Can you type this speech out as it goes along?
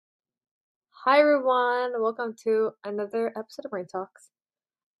Hi everyone, welcome to another episode of Brain Talks.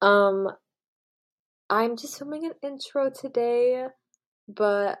 Um, I'm just filming an intro today,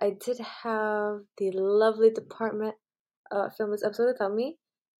 but I did have the lovely department film this episode without me,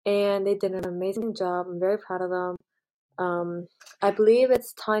 and they did an amazing job. I'm very proud of them. I believe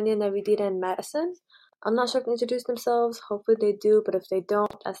it's Tanya, Navidita, and Madison. I'm not sure if they introduce themselves. Hopefully they do, but if they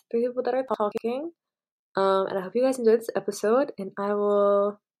don't, that's three people that are talking. And I hope you guys enjoyed this episode, and I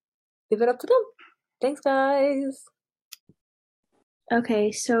will leave it up to them. Thanks, guys.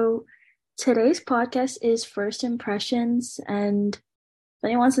 Okay, so today's podcast is first impressions, and if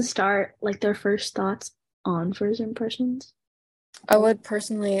anyone wants to start, like their first thoughts on first impressions. I would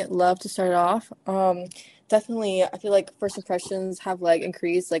personally love to start off. Definitely, I feel like first impressions have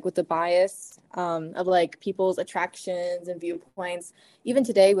increased with the bias of people's attractions and viewpoints. Even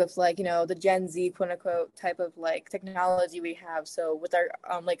today with the Gen Z quote unquote type of technology we have. So with our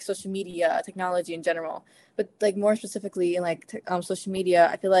social media technology in general, but more specifically in social media,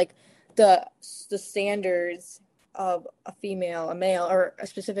 I feel like the standards of a female, a male, or a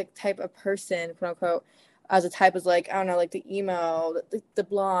specific type of person, quote unquote, as a type is I don't know, the emo, the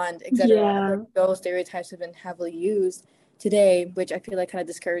blonde, etc. I feel Yeah, like those stereotypes have been heavily used today, which I feel like kind of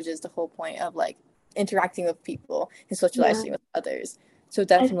discourages the whole point of interacting with people and yeah. socializing with others. So I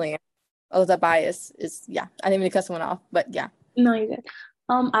definitely, all of that bias is I didn't mean to cut someone off, but yeah. no, you're good.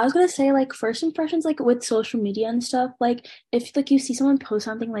 I was gonna say first impressions with social media and stuff. If you see someone post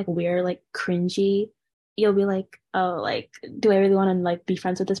something weird, cringy, you'll be oh, do I really want to be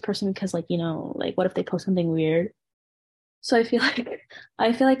friends with this person? Because what if they post something weird? So I feel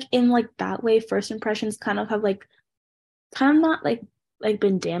like in that way, first impressions kind of have kind of not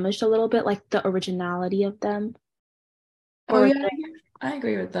been damaged a little bit, like the originality of them. Oh Or yeah, I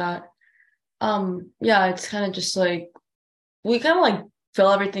agree with that. Yeah, it's kind of just we kind of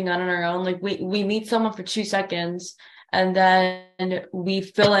fill everything out on our own. We meet someone for 2 seconds and then we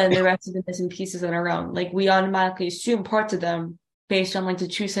fill in the rest of the missing pieces on our own. We automatically assume parts of them based on the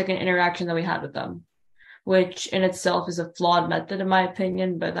 2 second interaction that we had with them, which in itself is a flawed method in my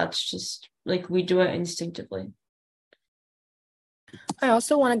opinion, but that's just we do it instinctively. I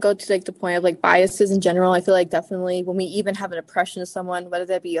also want to go to the point of biases in general. I feel like definitely when we even have an impression of someone, whether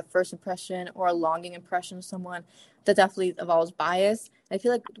that be a first impression or a longing impression of someone, that definitely involves bias. I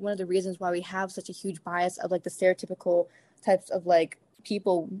feel like one of the reasons why we have such a huge bias of the stereotypical types of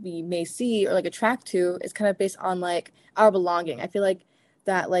people we may see or attract to is kind of based on our belonging. I feel like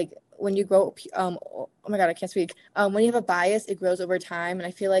that when you grow oh my god, I can't speak. When you have a bias, it grows over time, and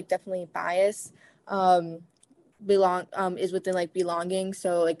I feel like definitely bias belong is within belonging.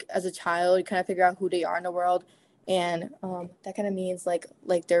 So as a child you kind of figure out who they are in the world, and that kind of means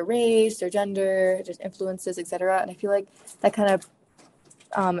their race, their gender, their influences, etc. And I feel like that kind of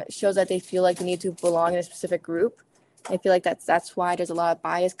shows that they feel like they need to belong in a specific group. I feel like that's why there's a lot of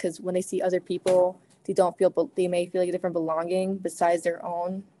bias, because when they see other people, they may feel a different belonging besides their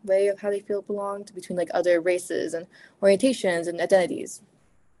own way of how they feel belonged between other races and orientations and identities.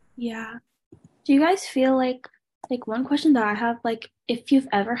 yeah. Do you guys feel one question that I have, if you've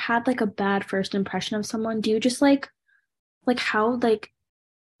ever had a bad first impression of someone, do you just how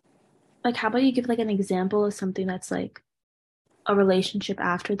how about you give an example of something that's a relationship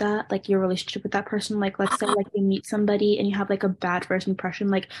after that, your relationship with that person, let's say you meet somebody and you have a bad first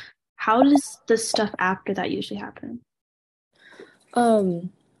impression, how does the stuff after that usually happen? Do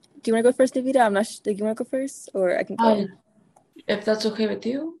you want to go first, Davida? I'm not sure. Do you want to go first, or I can Uh, go? if that's okay with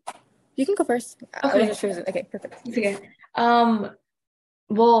you. You can go first. I Okay. wasn't sure. Okay, perfect. It's okay.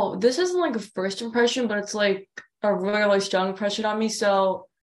 Well, this isn't a first impression, but it's a really strong impression on me. So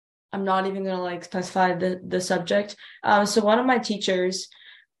I'm not even gonna specify the subject. So one of my teachers,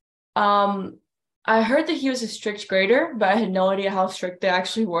 um, I heard that he was a strict grader, but I had no idea how strict they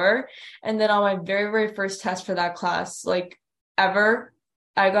actually were. And then on my very, very first test for that class, ever,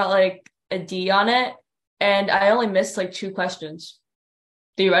 I got a D on it, and I only missed two questions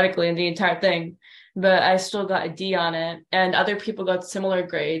theoretically in the entire thing, but I still got a D on it, and other people got similar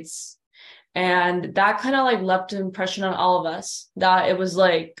grades. And that kind of left an impression on all of us that it was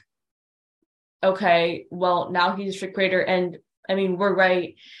okay, well, now he's a strict grader. And I mean, we're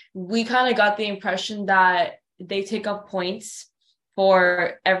right. We kind of got the impression that they take up points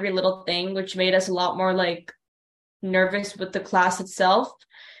for every little thing, which made us a lot more nervous with the class itself.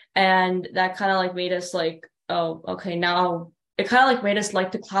 And that kind of made us oh, okay, now it kind of made us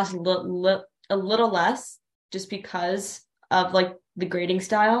like the class a little less, just because of the grading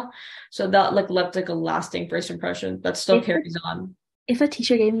style. So that left a lasting first impression that still If carries on. if a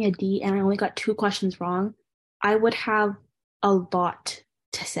teacher gave me a D and I only got two questions wrong, I would have a lot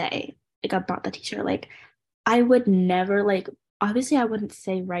to say. like about the teacher. Like I would never like obviously I wouldn't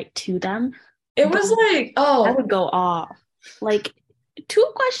say right to them, It but was like, I oh, would go off. Like two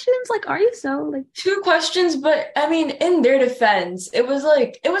questions, like are you so like two questions, but I mean, in their defense, it was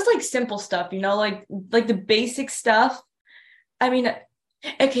like simple stuff, like the basic stuff. I mean,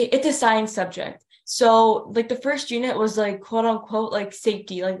 okay, it's a science subject. So like the first unit was like quote unquote like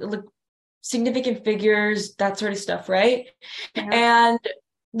safety, like significant figures, that sort of stuff, right? yeah. And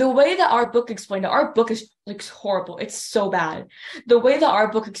the way that our book explained it, our book is like horrible. It's so bad. The way that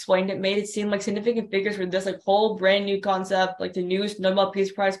our book explained it made it seem like significant figures were this like whole brand new concept, like the new Nobel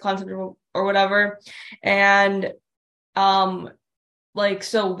Peace Prize concept or whatever. And um like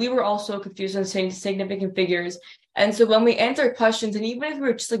so we were also confused on saying significant figures. And so when we answered questions, and even if we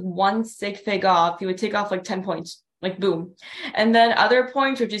were just like one sig fig off, he would take off like 10 points, like boom. And then other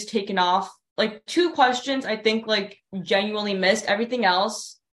points were just taken off. Like two questions, I think like genuinely missed. Everything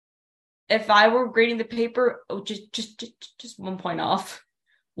else, if I were grading the paper, oh, just 1 point off.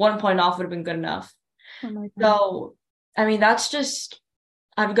 1 point off would have been good enough. Oh my God. So, I mean, that's just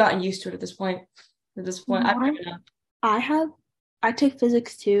I've gotten used to it at this point. At this point, I've My given up. I have I take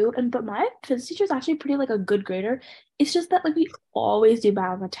physics too, and but my physics teacher is actually pretty like a good grader. It's just that like we always do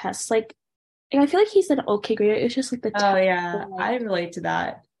bad on the tests. Like and I feel like he's an okay grader. It's just like the Oh test yeah, I like relate to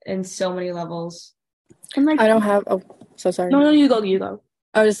that in so many levels. and like I don't have, oh, so sorry. no you go.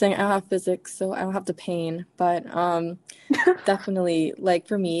 I was just saying I don't have physics, so I don't have the pain. But definitely, like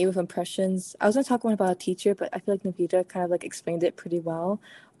for me with impressions, I was gonna talk more about a teacher, but I feel like Navita kind of like explained it pretty well.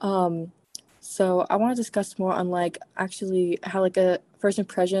 Um, so I want to discuss more on like actually how like a first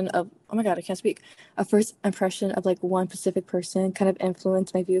impression of, oh my God, I can't speak. A first impression of like one specific person kind of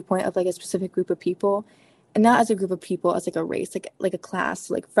influenced my viewpoint of like a specific group of people, and not as a group of people, as like a race, like a class,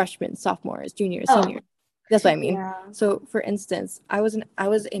 like freshmen, sophomores, juniors, Oh, seniors. That's what I mean. Yeah. So, for instance, I was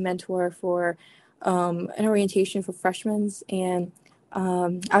a mentor for an orientation for freshmen, and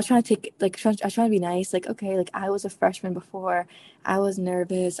I was trying to take like I was trying to be nice, like okay, like I was a freshman before, I was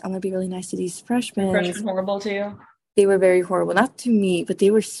nervous. I'm gonna be really nice to these are freshmen. freshmen horrible to you? They were very horrible, not to me, but they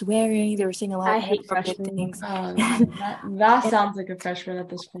were swearing. They were saying a lot I of hate inappropriate freshmen. things. Oh no, that And, sounds like a freshman at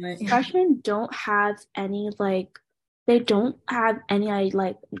this point. Freshmen don't have any like they don't have any I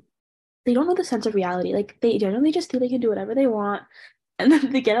like they don't know the sense of reality. Like they generally just think they can do whatever they want and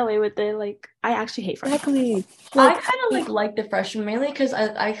then they get away with it. Like I actually hate freshmen. exactly, I like kind of like the freshmen mainly because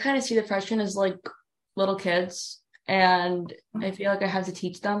I kind of see the freshmen as like little kids, and I feel like I have to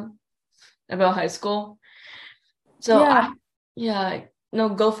teach them about high school. So yeah. yeah, no,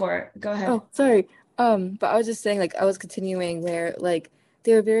 go for it. Go ahead. Oh, sorry. But I was just saying, like, I was continuing where, like,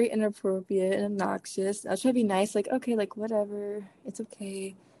 they were very inappropriate and obnoxious. I was trying to be nice, like, okay, like, whatever, it's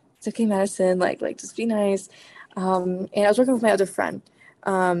okay, Madison, like, just be nice. And I was working with my other friend.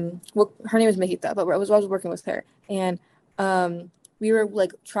 Well, her name is Mahita, but I was working with her, and we were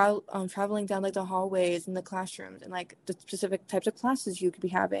like traveling down like the hallways in the classrooms and like the specific types of classes you could be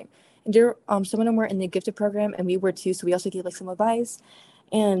having. And there, some of them were in the gifted program, and we were too. So we also gave like some advice,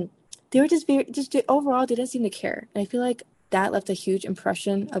 and they were just very just overall they didn't seem to care. And I feel like that left a huge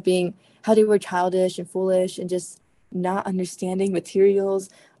impression of being how they were childish and foolish and just not understanding materials.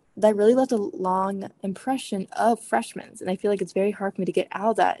 That really left a long impression of freshmen, and I feel like it's very hard for me to get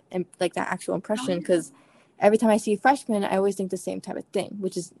out of that and like that actual impression because every time I see freshmen, I always think the same type of thing,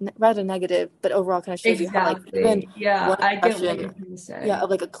 which is rather negative, but overall kind of shows you how like even Exactly. Yeah, one I get what you're impression, trying to yeah, say. of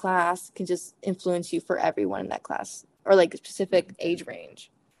like a class can just influence you for everyone in that class or like a specific age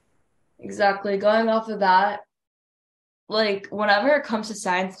range. Exactly. Going off of that, like whenever it comes to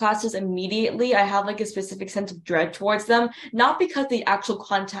science classes, immediately I have like a specific sense of dread towards them. Not because the actual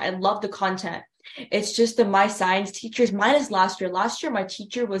content, I love the content. It's just that my science teachers, minus last year. Last year my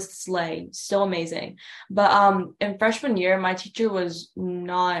teacher was slay, so amazing. But in freshman year, my teacher was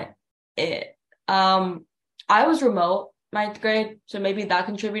not it. Um, I was remote ninth grade, so maybe that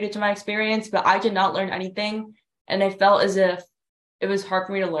contributed to my experience, but I did not learn anything, and I felt as if it was hard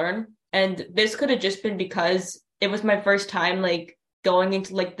for me to learn. And this could have just been because it was my first time like going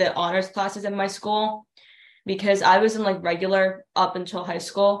into like the honors classes in my school because I was in like regular up until high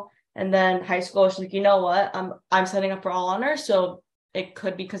school. And then high school was like, you know what? I'm setting up for all honors. So it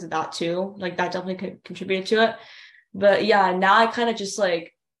could be because of that too. Like that definitely could contribute to it. But yeah, now I kind of just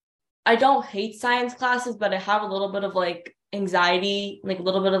like I don't hate science classes, but I have a little bit of like anxiety, like a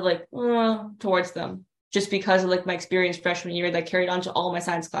little bit of like towards them, just because of like my experience freshman year that carried on to all my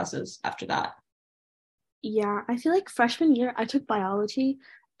science classes after that. Yeah, I feel like freshman year I took biology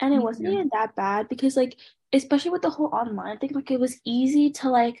and it wasn't Yeah. even that bad because like especially with the whole online thing, like it was easy to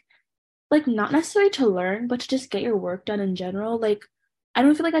like not necessarily to learn, but to just get your work done in general. Like I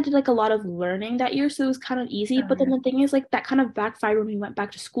don't feel like I did like a lot of learning that year, so it was kind of easy. Oh, But then yeah. the thing is, like, that kind of backfired when we went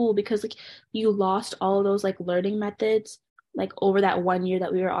back to school because like you lost all of those like learning methods like over that 1 year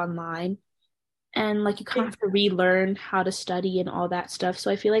that we were online. And like you kind of have to relearn how to study and all that stuff. So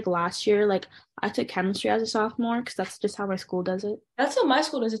I feel like last year, like I took chemistry as a sophomore because that's just how my school does it. That's how my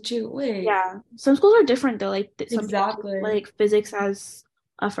school does it too. Wait. Yeah, some schools are different though. Like some people take, Exactly. like physics as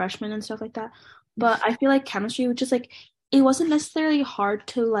a freshman and stuff like that. But I feel like chemistry was just like it wasn't necessarily hard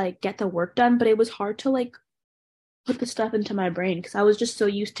to like get the work done, but it was hard to like put the stuff into my brain because I was just so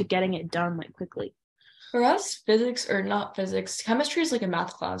used to getting it done like quickly. For us, physics or not physics, chemistry is like a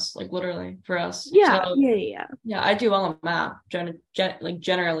math class, like literally for us. Yeah, So yeah, yeah. yeah, I do well in math, like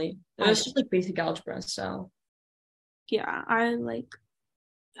generally. It I was know. just like basic algebra. So Yeah, I like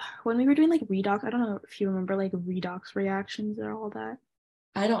when we were doing like redox. I don't know if you remember like redox reactions and all that.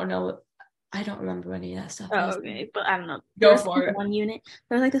 I don't know. I don't remember what any of that stuff Oh, is. okay, but I don't know. There Go was for this it. one unit.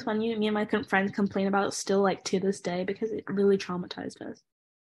 There was like this one unit me and my friends complain about still like to this day because it really traumatized us.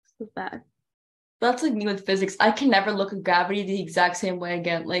 It was bad. That's like me with physics. I can never look at gravity the exact same way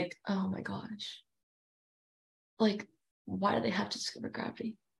again. Like, oh my gosh. Like, why do they have to discover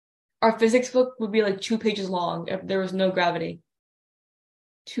gravity? Our physics book would be like 2 pages long if there was no gravity.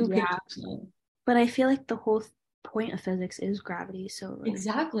 Two Yeah, pages long. but I feel like the whole point of physics is gravity. So like,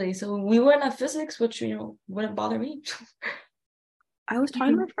 Exactly. So we wouldn't have physics, which, wouldn't bother me. I was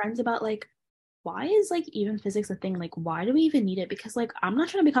talking to my friends about like why is like even physics a thing? Like, why do we even need it? Because like, I'm not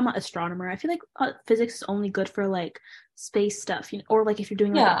trying to become an astronomer. I feel like physics is only good for like space stuff, or like if you're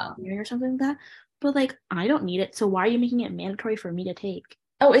doing like Yeah. engineering or something like that. But like, I don't need it. So why are you making it mandatory for me to take?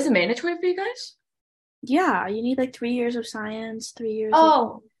 Oh, is it mandatory for you guys? Yeah, you need like 3 years of science, 3 years of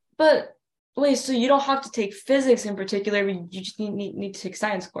Oh, but wait, so you don't have to take physics in particular, you just need to take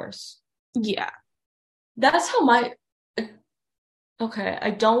science course. yeah. That's how my okay, I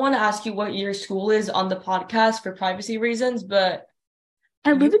don't want to ask you what your school is on the podcast for privacy reasons, but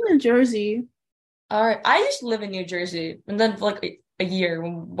I live you in New Jersey. are I used to live in New Jersey and then for like a year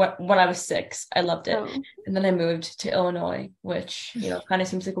when I was 6. I loved it. Oh, And then I moved to Illinois, which, kind of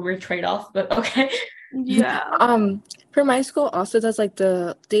seems like a weird trade-off, but okay. yeah. Um, for my school also does like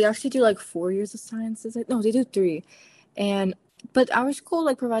they actually do like 4 years of science. Is it? No, they do 3. And but our school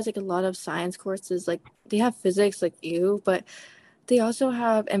like provides like a lot of science courses. Like they have physics like you, but they also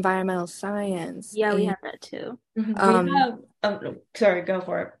have environmental science Yeah, we and have that too. We um have no, sorry, go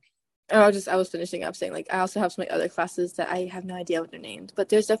for it. I was finishing up saying like I also have some like other classes that I have no idea what they're named, but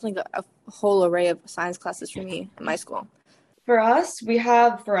there's definitely a whole array of science classes for me in my school. For us, we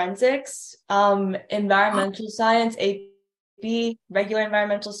have forensics, environmental science, AP, regular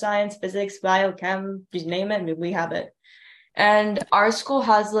environmental science, physics, biochem, just name it, we have it. And our school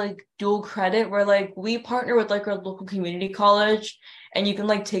has like dual credit where like we partner with like our local community college and you can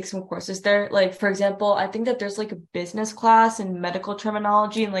like take some courses there. Like for example, I think that there's like a business class and medical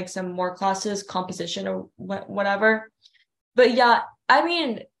terminology and like some more classes, composition or whatever. But yeah, I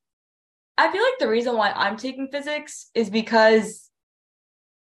mean, I feel like the reason why I'm taking physics is because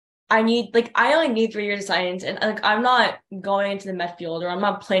I only need 3 years of science and like I'm not going into the med field or I'm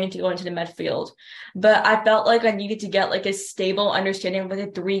not planning to go into the med field. But I felt like I needed to get like a stable understanding of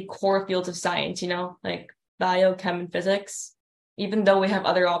like the 3 core fields of science, like bio, chem, and physics. Even though we have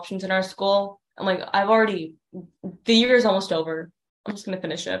other options in our school. I'm like, the year is almost over. I'm just gonna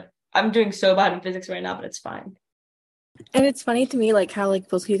finish it. I'm doing so bad in physics right now, but it's fine. And it's funny to me, like how like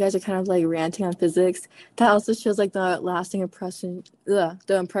both of you guys are kind of like ranting on physics. That also shows like the lasting impression, the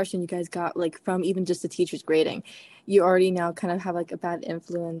impression you guys got like from even just the teacher's grading. You already now kind of have like a bad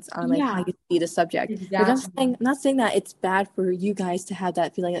influence on like how Yeah. you see the subject. Which Exactly. I'm not saying that it's bad for you guys to have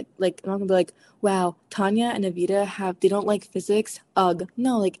that feeling. Like I'm not gonna be like, wow, Tanya and Avita they don't like physics. Ugh,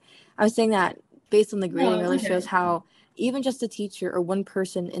 no. Like I was saying that based on the No, grading it's really okay. shows how even just a teacher or one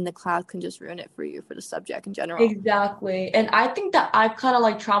person in the class can just ruin it for you for the subject in general. Exactly. And I think that I've kind of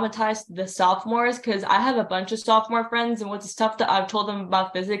like traumatized the sophomores because I have a bunch of sophomore friends, and with the stuff that I've told them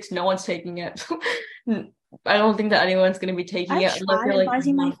about physics, no one's taking it. I don't think that anyone's going to be taking I it unless tried they're like,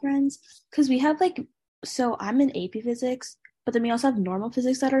 advising my friends because we have like, so I'm in AP physics, but then we also have normal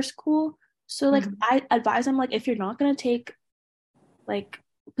physics at our school. So like Mhm. I advise them like if you're not gonna take like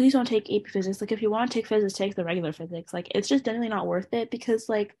please don't take AP physics. Like if you want to take physics, take the regular physics. Like it's just generally not worth it because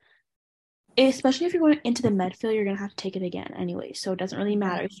like especially if you're going into the med field, you're gonna have to take it again anyway. So it doesn't really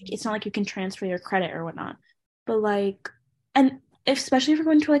matter. It's not like you can transfer your credit or whatnot. But like, and especially if you're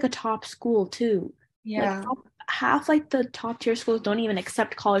going to like a top school too, like Yeah, half like the top tier schools don't even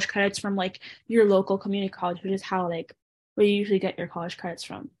accept college credits from like your local community college, which is how like where you usually get your college credits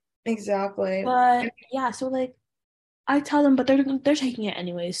from. exactly. But yeah, so like I tell them, but they're taking it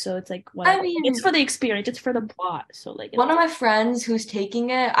anyways, so it's like I whatever. It's mean, for the experience, it's for the plot, so like one it's of my friends who's taking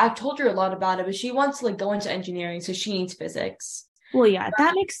it, I've told her a lot about it, but she wants to like go into engineering, so she needs physics. well, yeah,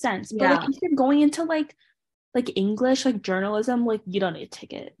 that makes sense. But like Yeah. if you're going into like English, like journalism, like you don't need to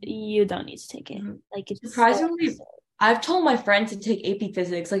take it. You don't need to take it. Mhm. Like it's so Surprisingly, I've told my friends to take AP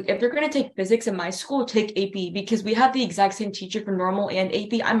Physics. Like, if they're going to take physics in my school, take AP because we have the exact same teacher for normal and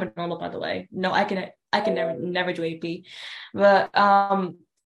AP. I'm a normal, by the way. No, I can never do AP. But I'm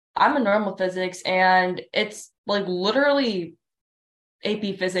a normal physics and it's like literally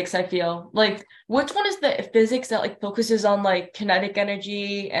AP Physics, I feel. Like, which one is the physics that like focuses on like kinetic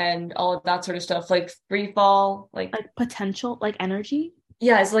energy and all of that sort of stuff, like free fall? Like, like potential, like energy.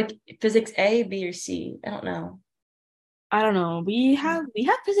 yeah, it's like physics A, B, or C. I don't know. I don't know. We have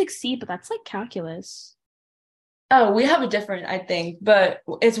physics C, but that's like calculus. Oh, we have a different, I think, but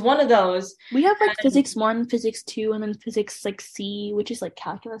it's one of those. We have like And physics 1, physics 2, and then physics like C, which is like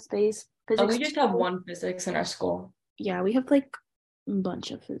calculus based. we Physics just have 2. one physics in our school. Yeah, we have like a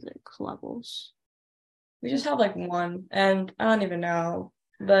bunch of physics levels. We just have like one, and I don't even know.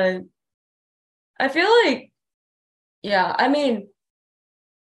 But I feel like, yeah, I mean,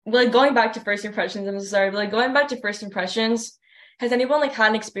 like going back to first impressions, I'm sorry, but like going back to first impressions, has anyone like had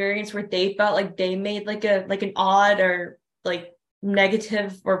an experience where they felt like they made like an odd or like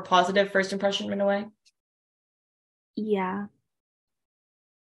negative or positive first impression in a way? Yeah.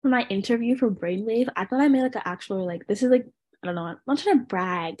 For my interview for Brainwave, I thought I made like an actual like this is like I don't know. I'm not trying to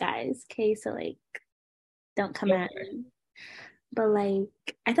brag, guys. Okay, so like don't come Go at for it. me. But like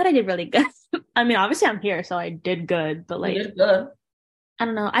I thought I did really good. I mean, obviously I'm here, so I did good, but You like did good. I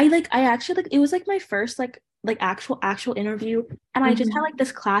don't know. I actually like it was like my first like actual interview, and I just had Mhm. like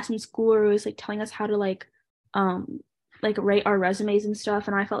this class in school where it was like telling us how to um like rate our resumes and stuff,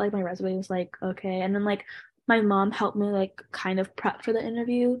 and I felt like my resume was like okay, and then like my mom helped me like kind of prep for the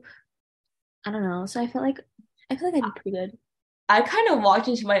interview. I don't know. So I feel like I did pretty good. I kind of walked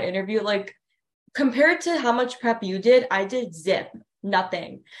into my interview like compared to how much prep you did, I did zip,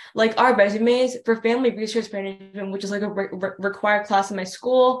 nothing. Like our resumes for family research management, which is like a required class in my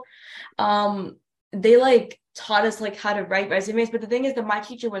school, they like taught us like how to write resumes. But the thing is that my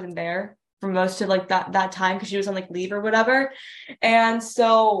teacher wasn't there for most of like that time because she was on like leave or whatever. And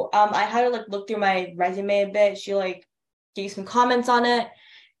so I had to like look through my resume a bit. She like gave some comments on it.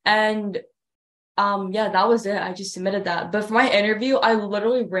 And yeah, that was it. I just submitted that. But for my interview, I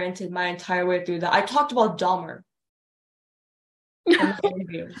literally ranted my entire way through that. I talked about Dahmer in my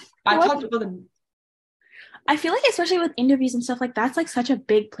interview. I What? talked about the I feel like especially with interviews and stuff like that's like such a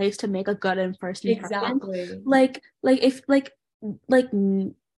big place to make a good and first impression. exactly, Like if like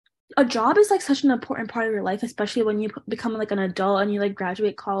a job is like such an important part of your life, especially when you become like an adult and you like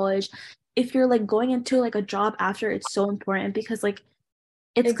graduate college. If you're like going into like a job after, it's so important because like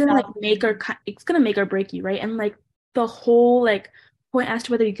it's gonna like exactly, it's gonna make or break you, right? And like the whole like point as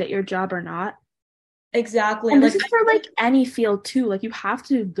to whether you get your job or not. exactly. And this Like is for like any field too. Like you have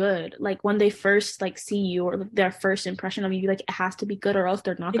to do good. Like when they first like see you or their first impression of you, like it has to be good or else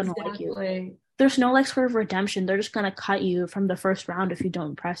they're not gonna like you. exactly, There's no like sort of redemption. They're just gonna cut you from the first round if you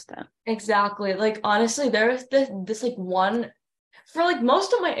don't impress them. exactly. Like honestly, there's this like one for like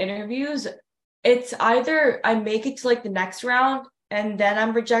most of my interviews, it's either I make it to like the next round and then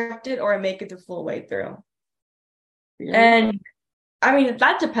I'm rejected, or I make it the full way through. Really? And I mean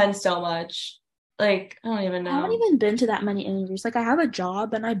that depends so much. Like I don't even I haven't know. even been to that many interviews. Like I have a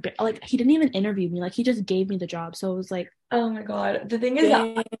job and like he didn't even interview me. Like he just gave me the job. So it was like, Oh my God. The thing is that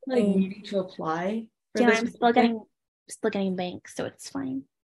Dang. I'm like needing to apply for yeah, this I'm position. still getting banks, so it's fine.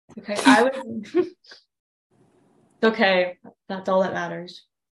 Okay, I was okay. That's all that matters.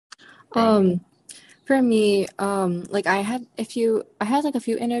 Dang. Um, for me, like I had like a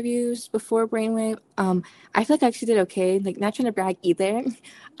few interviews before Brainwave. I feel like I actually did okay. Like not trying to brag either.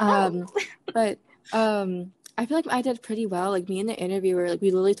 Oh, Um, but I feel like I did pretty well. Like me and the interviewer, like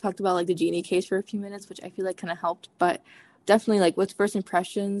we literally talked about like the genie case for a few minutes, which I feel like kind of helped. But definitely like with first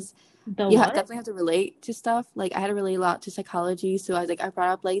impressions, the you what? definitely have to relate to stuff. Like I had to relate a lot to psychology, so I brought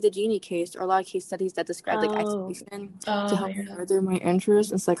up like the genie case or a lot of case studies that describe like Oh, isolation to Oh help yeah. further my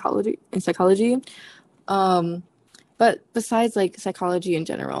interest in psychology. Um, but besides like psychology in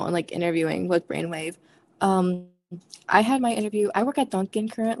general and like interviewing with Brainwave, um, I had my interview. I work at Dunkin'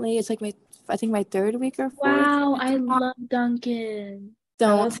 currently. It's like I think my third week or fourth wow, week. I love Duncan.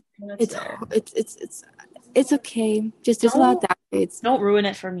 I love Don't. that's It's fair. it's okay. Just there's a lot Don't of downgrades. don't ruin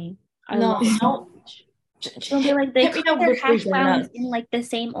it for me. I love No, don't Don't be like they hit me cook up their with free hash browns donuts. in like the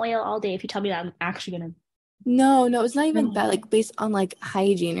same oil all day. If you tell me that, I'm actually gonna. No, it's not even No. that like based on like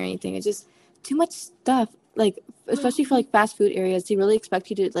hygiene or anything. It's just too much stuff. Like especially for like fast food areas, they really expect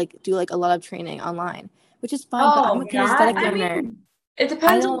you to like do like a lot of training online, which is fine. But I'm a Oh, that, kinesthetic I learner. mean, it I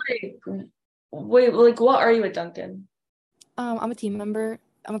depends on don't. like, wait, like what are you at Duncan? I'm a team member.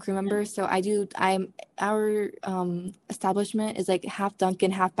 I'm a crew member, so I do. I'm our establishment is like half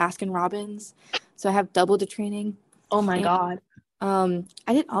Dunkin', half Baskin Robbins, so I have double the training. Oh my And God.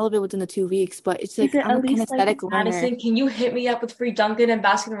 I did all of it within the 2 weeks, but it's Is like it I'm a at least like, kinesthetic learner. Madison, can you hit me up with free Dunkin' and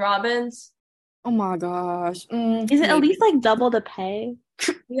Baskin Robbins? Oh my gosh, is it at maybe. least like double the pay?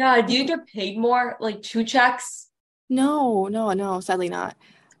 Yeah, do you get paid more? Like 2 checks? No, no, no, sadly not.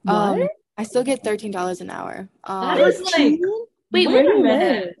 What? Um, I still get $13 an hour. That is like, 13? Wait, wait where do a you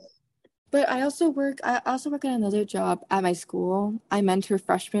minute. live? But I also work at another job at my school. I mentor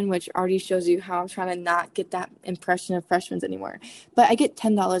freshmen, which already shows you how I'm trying to not get that impression of freshmen anymore. But I get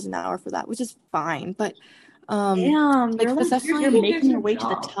 $10 an hour for that, which is fine. But Damn, like You're you're specifically, taking making your your way to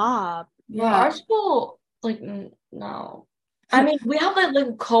the job. top. Bro, yeah. our school, like, no. I mean, we have like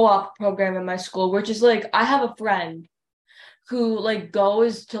a co-op program in my school, which is like, I have a friend who like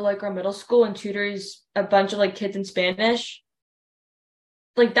goes to like our middle school and tutors a bunch of like kids in Spanish.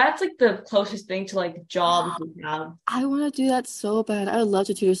 Like, that's like the closest thing to like jobs we have. I want to do that so bad. I would love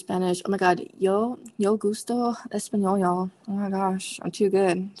to tutor Spanish. Oh my God, yo gusto español, y'all. Oh my gosh, I'm too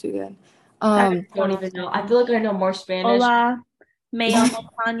good, too good. I Um, don't even know. I feel like I know more Spanish. Hola, me llamo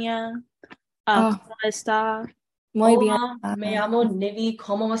Tanya. oh, ¿Cómo está? muy bien. Hola, me llamo Nivi,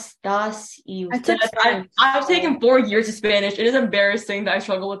 ¿cómo estás? Y I usted? took French. I've taken 4 years of Spanish. It is embarrassing that I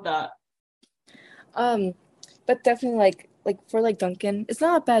struggle with that. Um, but definitely like for like Dunkin', it's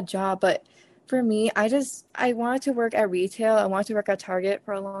not a bad job, but for me, I wanted to work at retail. I wanted to work at Target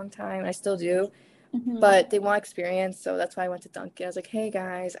for a long time. I still do, Mhm. but they want experience, so that's why I went to Dunkin'. I was like, hey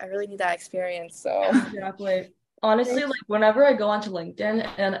guys, I really need that experience. So Exactly. Honestly, like whenever I go onto LinkedIn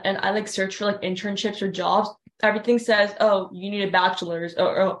and I like search for like internships or jobs, everything says, "Oh, you need a bachelor's,"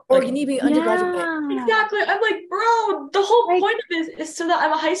 or or like you need to be undergraduate. Yeah. exactly. I'm like, bro, the whole Like, point of this is so that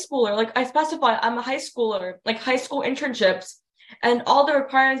I'm a high schooler. Like I specify I'm a high schooler, like high school internships, and all the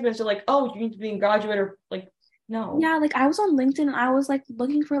requirements are like, oh, you need to be in graduate or like no. yeah, like I was on LinkedIn and I was like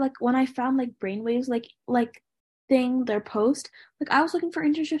looking for like when I found like brainwaves like thing their post, like I was looking for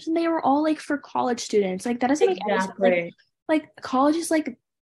internships and they were all like for college students. Like that doesn't make any sense. Exactly. Like college is like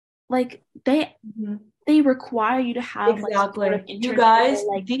Mhm. they require you to have like some sort of Exactly. You internship or guys,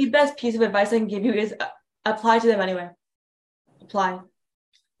 like the best piece of advice I can give you is apply to them anyway. Apply.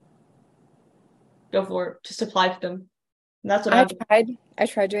 Go for it. Just apply to them. And that's what I I'm.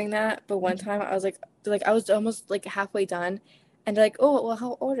 tried doing that, but one time I was like I was almost like halfway done, and they're like, oh well,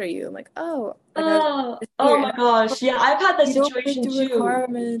 how old are you? I'm like, oh, like I was this Oh year, my and gosh. Yeah, I've had that you don't meet situation the too.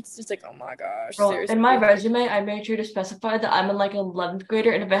 requirements. It's like, oh my gosh, Bro, in my seriously. resume, I made sure to specify that I'm in like an 11th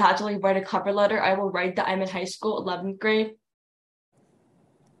grader, and if I had to like write a cover letter, I will write that I'm in high school, 11th grade,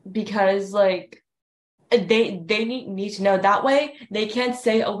 because like they need to know that way. They can't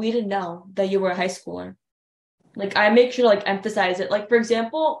say, "Oh, we didn't know that you were a high schooler." Like I make sure to like emphasize it. Like for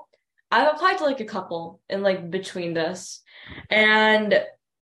example, I've applied to like a couple in like between this, and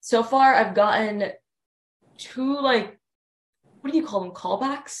so far I've gotten two like what do you call them?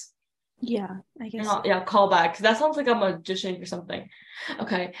 Callbacks? yeah, I They're guess. not, yeah, callbacks. That sounds like I'm auditioning for something.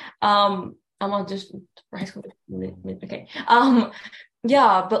 Okay. I'm auditioning for high school. Okay.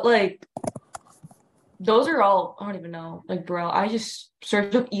 Yeah, but like those are all I don't even know. Like, bro, I just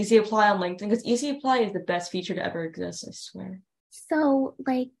searched up Easy Apply on LinkedIn because Easy Apply is the best feature to ever exist, I swear. So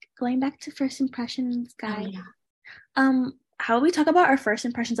like going back to first impressions, Oh guys. yeah. How about we talk about our first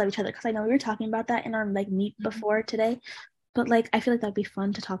impressions of each other? Because I know we were talking about that in our like meet before today, but like I feel like that'd be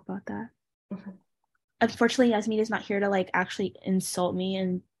fun to talk about that. Mhm. Unfortunately, Yasmin is not here to like actually insult me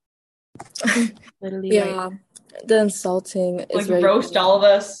and literally like Yeah, the insulting is Like very roast funny. all of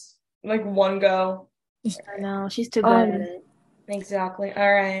us like one go. I know she's too good at Um, it. Exactly.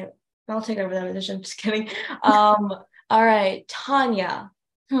 All right. I'll take over that position. Just kidding. All right, Tanya.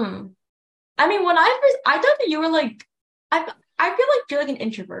 Hmm. I mean, when I thought that you were like, I feel like you're like an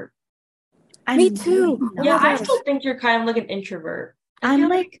introvert. Me I'm really too. Oh Yeah, my not. I gosh. still think you're kind of like an introvert. I I'm feel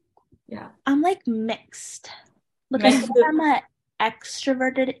like, like yeah. I'm like mixed. Like I feel Mixed like I'm a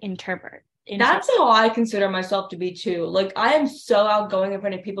extroverted introvert. That's how I consider myself to be too. Like I am so outgoing in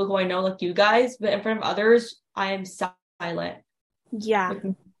front of people who I know, like you guys, but in front of others, I am silent. Yeah. Like,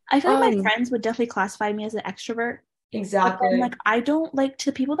 I feel like my Um, friends would definitely classify me as an extrovert. But then exactly. like I don't like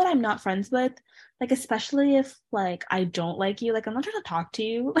to people that I'm not friends with, like especially if like I don't like you, like I'm not trying to talk to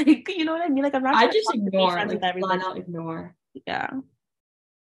you. Like you know what I mean? Like I'm not I trying to just talk to be ignore, friends with like flat everybody. out ignore. Yeah.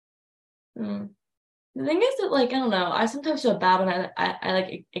 Mm. The thing is that like I don't know, I sometimes feel bad when I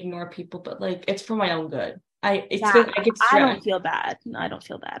like ignore people, but like it's for my own good. It's Yeah, because I get I don't stressed. feel bad. No, I don't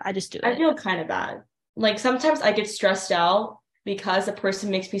feel bad. I just do I it. feel kind of bad. Like sometimes I get stressed out because the person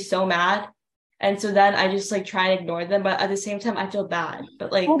makes me so mad. And so then I just like try and ignore them, but at the same time I feel bad.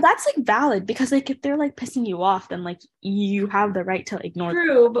 But Well, like that's like valid because like if they're like pissing you off, then like you have the right to ignore them.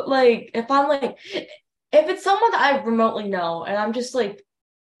 true, but like if I'm like if it's someone that I remotely know and I'm just like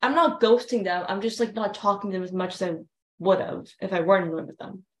I'm not ghosting them, I'm just like not talking to them as much as I would have if I weren't in the room with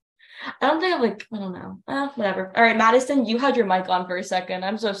them. I don't think I'm like I don't know. Whatever. All right, Madison, you had your mic on for a second.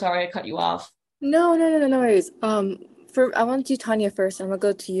 I'm so sorry I cut you off. No worries. For I want to do Tanya first. I'm gonna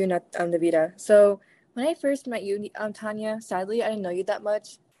go to you, not Navita. So when I first met you, Tanya, sadly I didn't know you that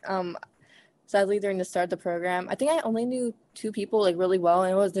much. Sadly during the start of the program, I think I only knew two people like really well,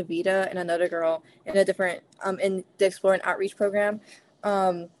 and it was Navita and another girl in a different in the Explore and Outreach program.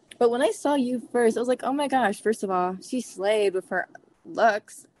 Um, but when I saw you first, I was like, oh my gosh! First of all, she slayed with her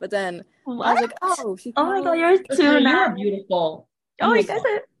looks, but then I was What? like, oh, she Oh my God, kind you're Okay, too you nice. are beautiful. Oh, Beautiful.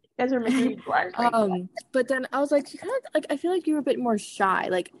 you guys are making me blush right now. But then I was like, you kind of like I feel like you were a bit more shy.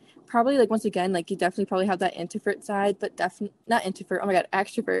 Like probably like once again, like you definitely probably have that introvert side, but definitely not introvert. Oh my God,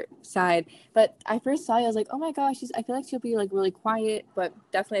 extrovert side. But I first saw you, I was like, oh my gosh, I feel like she'll be like really quiet, but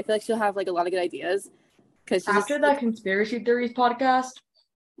definitely I feel like she'll have like a lot of good ideas because she's After just that like conspiracy theories podcast,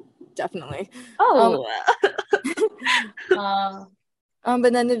 definitely. Um, Oh, uh,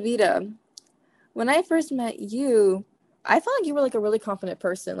 but then Navita, when I first met you, I felt like you were like a really confident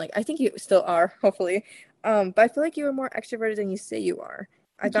person. Like I think you still are, hopefully. But I feel like you were more extroverted than you say you are.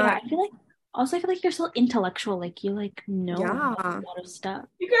 I yeah, got I feel like also I feel like you're so intellectual, like you like know yeah. a lot of stuff.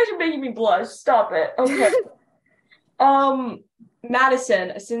 you guys are making me blush. Stop it. Okay.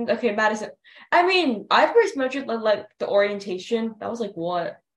 Madison, Madison. I mean, I first met you at like the orientation. That was like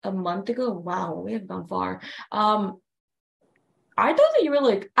what, a month ago? Wow, we have gone far. I thought that you were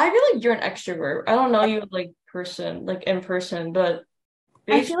like, I feel like you're an extrovert. I don't know you like person, like in person, but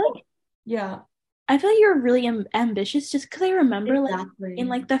I based feel like on, yeah, I feel like you're really ambitious just because I remember like in exactly.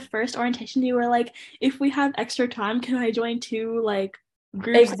 like the first orientation you were like, if we have extra time, can I join two like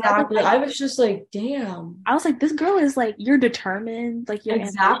groups? Like, Exactly. I was just like, damn. I was like, this girl is like, you're determined, like you're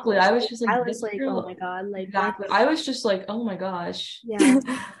Exactly. ambitious. I was just like, I was this like, oh my girl. God, like Exactly. let's I was just like, oh my gosh. yeah.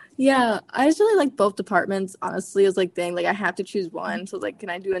 Yeah, I just really like both departments. Honestly, it was like, dang, like I have to choose one. So like, can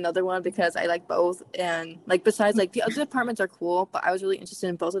I do another one because I like both? And like, besides, like the other departments are cool, but I was really interested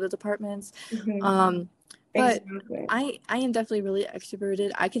in both of the departments. Mhm. Um, but Exactly. I am definitely really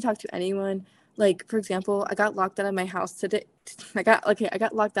extroverted. I can talk to anyone. Like for example, I got locked out of my house today. I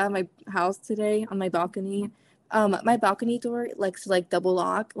got locked out of my house today on my balcony. My balcony door likes to like double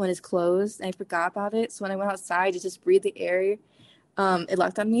lock when it's closed, and I forgot about it. So when I went outside to just breathe the air, it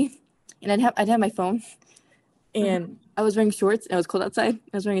locked on me, and I'd have my phone, and I was wearing shorts, and it was cold outside.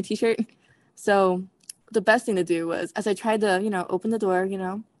 I was wearing a t-shirt, so the best thing to do was, as I tried to, open the door,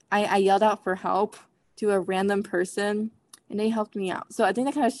 I yelled out for help to a random person, and they helped me out. So I think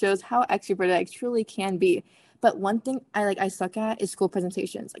that kind of shows how extroverted I truly can be. But one thing I suck at is school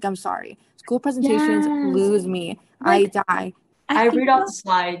presentations. Like I'm sorry, school presentations Yes. lose me. I Like die. I I think read out the about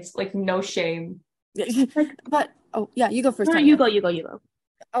slides, like no shame. like But oh yeah, you go first, no, Tanya. you go.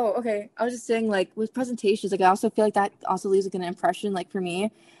 Oh, okay. I was just saying, like, with presentations, like, I also feel like that also leaves like an impression. Like, for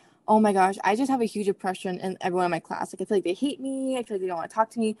me, oh my gosh, I just have a huge impression in everyone in my class. Like, I feel like they hate me. I feel like they don't want to talk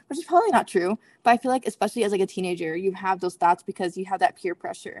to me, which is probably not true. But I feel like, especially as like a teenager, you have those thoughts because you have that peer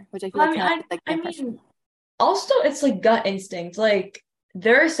pressure, which I feel like I mean, kind of I like the I impression. mean, also it's like gut instinct. Like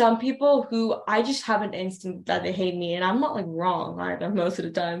there are some people who I just have an instinct that they hate me, and I'm not like wrong either most of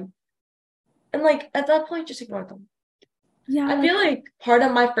the time. And like at that point, just ignore them. Yeah, I like feel like part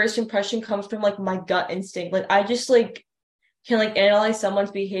of my first impression comes from like my gut instinct. Like I just like can like analyze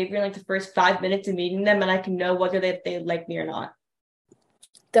someone's behavior in like the first 5 minutes of meeting them, and I can know whether they like me or not.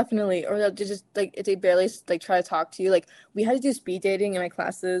 Definitely. Or they'll just, like, if they barely, like, try to talk to you. Like, we had to do speed dating in my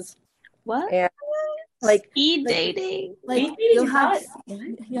classes. what? And, like, Speed like, dating? like Speed dating is not what?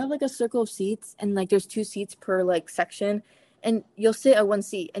 you have like a circle of seats, and like there's two seats per like section, and you'll sit at one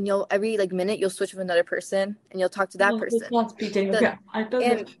seat, and you'll every like minute you'll switch with another person, and you'll talk to that Oh, it's person. not speed dating. The Okay, I thought that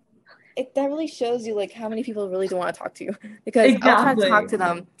and that really shows you like how many people really don't want to talk to you, because I was trying to talk exactly. to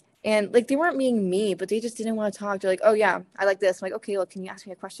them, and like they weren't being me, but they just didn't want to talk. They're like, oh yeah, I like this. I'm like, okay, well, can you ask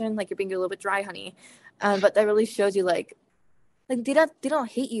me a question? Like, you're being a little bit dry, honey. But that really shows you like they don't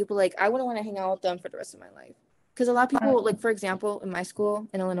hate you, but like I wouldn't want to hang out with them for the rest of my life. Because a lot of people, like for example, in my school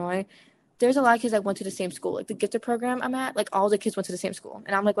in Illinois, there's a lot of kids that went to the same school. Like the gifted program I'm at, like all the kids went to the same school,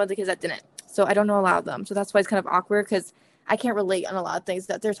 and I'm like one of the kids that didn't. So I don't know a lot of them. So that's why it's kind of awkward because I can't relate on a lot of things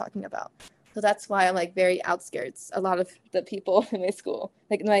that they're talking about. So that's why I'm like very outskirts. A lot of the people in my school,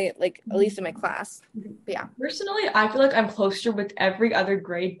 like my like at least in my class. But yeah. Personally, I feel like I'm closer with every other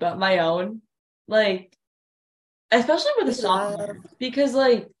grade but my own. Like, especially with the We love. sophomore, because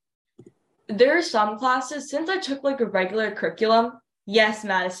like there are some classes since I took like a regular curriculum. Yes,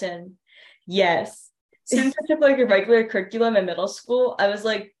 Madison. Yes. Since I took like a regular curriculum in middle school, I was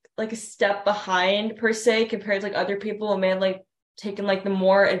like a step behind per se compared to like other people who may have like taken like the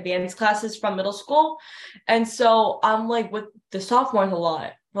more advanced classes from middle school. And so I'm like with the sophomores a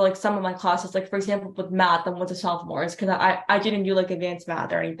lot for like some of my classes. Like for example, with math, I'm with the sophomores because I didn't do like advanced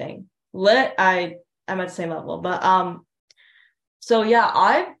math or anything. Lit, I'm at the same level. But so yeah,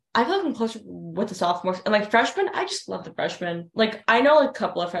 I feel like I'm closer with the sophomores and like freshmen. I just love the freshmen. Like I know like, a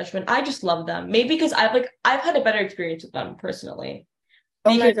couple of freshmen. I just love them. Maybe because I've had a better experience with them personally. Oh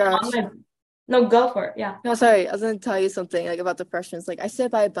my Because on gosh. my no, go for it. Yeah. No, sorry. I was gonna tell you something like about the freshmen. Like I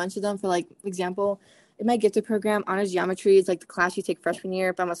sit by a bunch of them for like example, in my gifted program, honors geometry is like the class you take freshman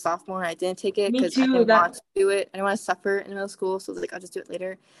year, but I'm a sophomore and I didn't take it Me because I too. didn't That want to do it. I didn't want to suffer in middle school, so like I'll just do it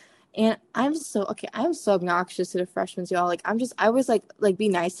later. And I'm so obnoxious to the freshmen, y'all. Like I was like be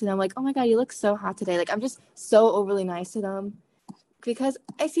nice to them. Like, oh my God, you look so hot today. Like I'm just so overly nice to them because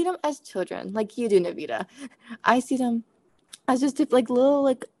I see them as children, like you do, Navita. I see them as just like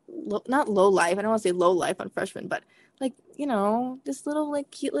little not low life. I don't want to say low life on freshmen, but like just little like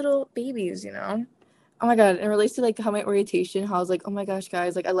cute little babies. Oh my God, and it relates to like how my orientation, how I was like, oh my gosh,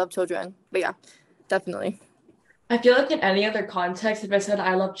 guys, like I love children. But yeah, definitely. I feel like in any other context, if I said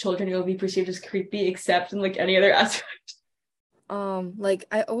I love children, it would be perceived as creepy, except in like any other aspect. Like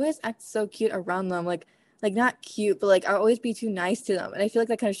I always act so cute around them, like not cute, but like I always be too nice to them, and I feel like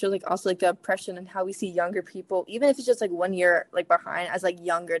that kind of shows like also like the oppression and how we see younger people, even if it's just like 1 year like behind, as like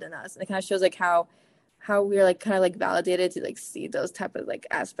younger than us, and it kind of shows like how we're like kind of like validated to like see those type of like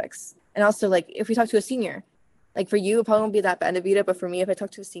aspects, and also like if we talk to a senior, like for you, it probably won't be that bad, Navita, but for me, if I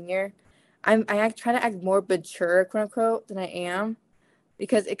talk to a senior, try to act more mature, quote unquote, than I am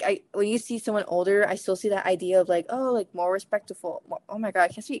because when you see someone older, I still see that idea of like, oh, like more respectful. Oh my God, I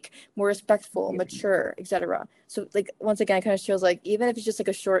can't speak. More respectful, mature, etc. So like once again, it kind of shows like even if it's just like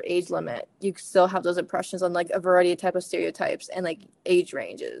a short age limit, you still have those impressions on like a variety of type of stereotypes and like age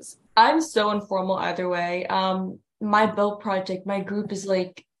ranges. I'm so informal either way. My build project, my group is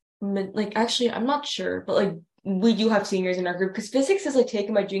like actually I'm not sure, but like we do have seniors in our group because physics is like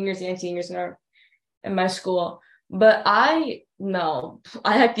taken by juniors and seniors in my school. But I no,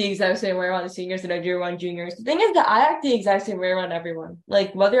 I act the exact same way around the seniors that I do around juniors. The thing is that I act the exact same way around everyone.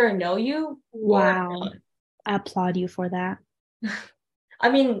 Like whether I know you or Wow. not. I applaud you for that. I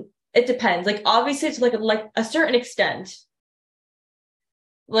mean, it depends. Like obviously it's like a certain extent.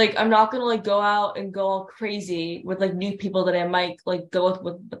 Like I'm not gonna like go out and go all crazy with like new people that I might like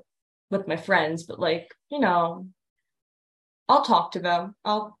go with my friends, but like, I'll talk to them.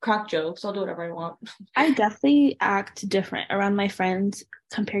 I'll crack jokes. I'll do whatever I want. I definitely act different around my friends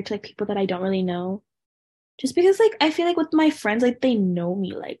compared to like people that I don't really know. Just because like I feel like with my friends, like they know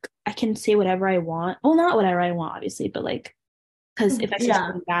me. Like I can say whatever I want. Well, not whatever I want, obviously, but like because if I say Yeah.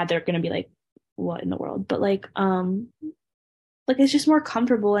 something bad, they're gonna be like, what in the world? But like it's just more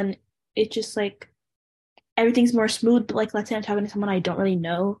comfortable and it just like everything's more smooth. But like let's say I'm talking to someone I don't really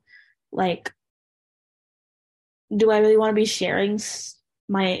know, like do I really want to be sharing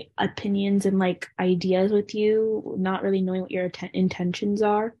my opinions and like ideas with you, not really knowing what your intentions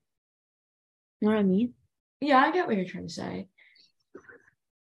are? You know what I mean? Yeah, I get what you're trying to say.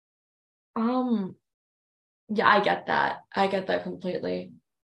 Um, yeah, I get that. I get that completely.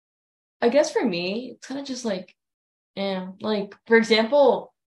 I guess for me, it's kind of just like, yeah, like for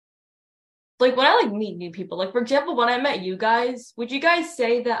example, like when I like meet new people, like for example, when I met you guys, would you guys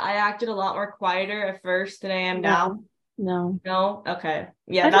say that I acted a lot more quieter at first than I am now? No, no. No? Okay.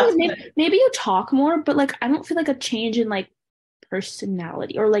 Yeah, I feel that's like maybe you talk more, but like I don't feel like a change in like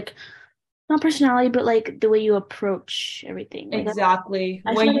personality or like not personality, but like the way you approach everything. Like exactly.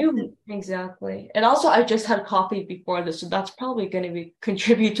 I feel When like you exactly. And also I just had coffee before this, so that's probably gonna be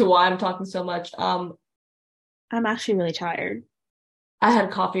contribute to why I'm talking so much. I'm actually really tired. I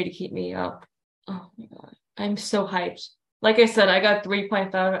had coffee to keep me up. Oh my God. I'm so hyped. Like I said, I got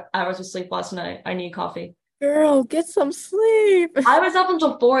 3.5 hours of sleep last night. I need coffee. Girl, get some sleep. I was up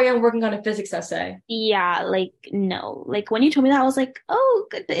until 4 a.m. working on a physics essay. Yeah, like no. Like when you told me that, I was like, oh,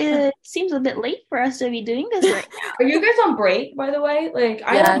 it seems a bit late for us to be doing this right Are you guys on break, by the way? Like,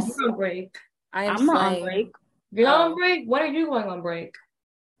 I know Yes, you're on break. I am now. I'm not on slaying. break. You're not on Oh, break? When are you going on break?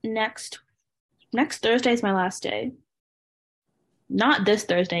 Next next Thursday is my last day. Not this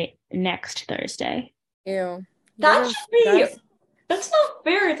Thursday, next Thursday. ew. You That gotta, should you be guys. That's not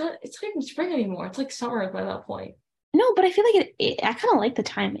fair. It's not even spring anymore. It's like summer by that point. No, but I feel like I kind of like the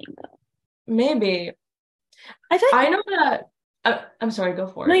timing though. Maybe. I feel like I know that. I'm sorry, go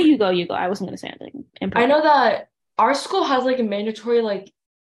for no, it. you go. I wasn't gonna say anything I important. know that our school has like a mandatory like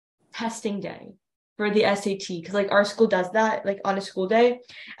testing day for the SAT because like our school does that like on a school day.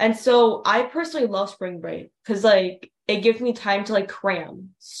 And so I personally love spring break because like it gives me time to like cram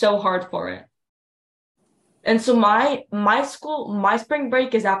so hard for it. And so my spring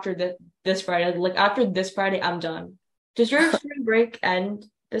break is after this Friday. Like after this Friday, I'm done. Does your spring break end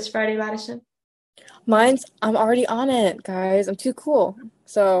this Friday, Madison? I'm already on it, guys. I'm too cool.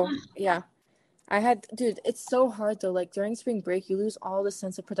 So, yeah. Dude, it's so hard though. Like during spring break, you lose all the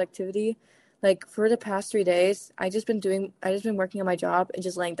sense of productivity. Like for the past 3 days, I just been working on my job and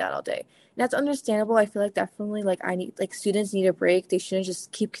just laying down all day. And that's understandable. I feel like definitely like students need a break. They shouldn't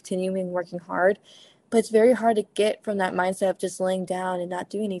just keep continuing working hard. But it's very hard to get from that mindset of just laying down and not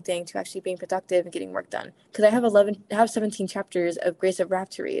doing anything to actually being productive and getting work done. Because I have 17 chapters of Grace of Wrath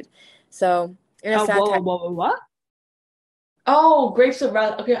to read. So, in a Oh, sad time. what? Oh, Grapes of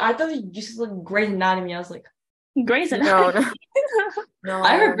Wrath. Okay, I thought you just like Grey's Anatomy. I was like, Grey's No, no, Anatomy.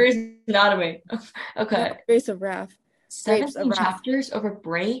 I heard no. Grey's Anatomy. No, Okay. Grace of Wrath. Grapes of 17 Wrath. chapters over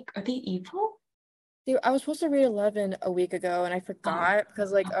break? Are they evil? Dude, I was supposed to read 11 a week ago and I Oh, forgot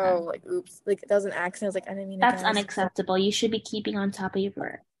because okay. oops, like that was an accident. I was like, I didn't mean to, That's guys. So, unacceptable. You should be keeping on top of your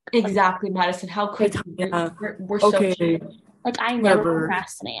work. Like, Exactly, Madison. How like, could you? yeah, We're so okay, like I never whatever.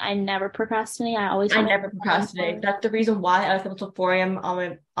 procrastinate. I never procrastinate. I always I have my never done procrastinate. before. That's the reason why I was up until 4 a.m.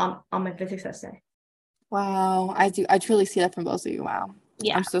 on my physics essay. Wow, I do. I truly see that from both of you. Wow,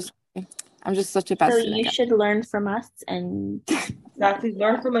 Yeah. I'm so sorry. I'm just such a So bad student, you guys. should learn from us and Exactly.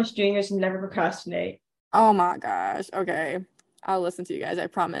 Learn from us juniors and never procrastinate. Oh my gosh. Okay, I'll listen to you guys. I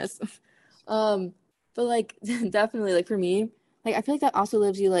promise. Um, but like definitely like for me, like I feel like that also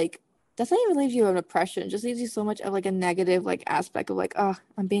leaves you like that's not even leaves you an oppression. It just leaves you so much of like a negative like aspect of like, oh,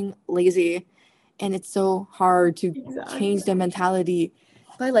 I'm being lazy. And it's so hard to change Exactly. the mentality.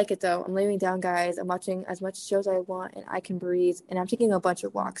 But I like it though. I'm laying down, guys. I'm watching as much shows I want, and I can breathe. And I'm taking a bunch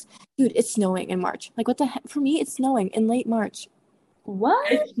of walks. Dude, it's snowing in March. Like, what the heck? For me, it's snowing in late March.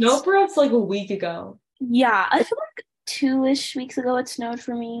 what? It snowed for us like a week ago. Yeah, I feel like 2-ish weeks ago it snowed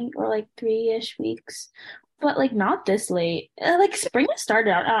for me, or like 3-ish weeks, but like not this late. Like spring has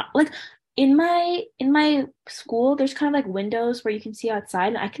started out. Like in my school, there's kind of like windows where you can see outside,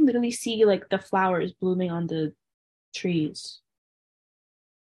 and I can literally see like the flowers blooming on the trees.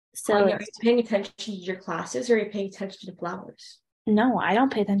 So Are you paying attention to your classes or are you paying attention to the flowers? no, I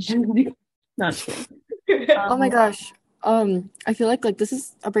don't pay attention to the. Not true. Oh my Um, gosh. I feel like this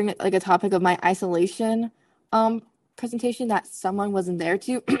is a bring like a topic of my isolation presentation that someone wasn't there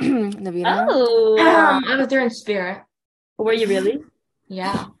to, Navina. oh, I was there in spirit. were you really?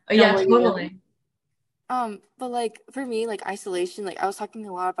 Yeah. Oh, No, yeah, were you really? totally. But like for me, like isolation, like I was talking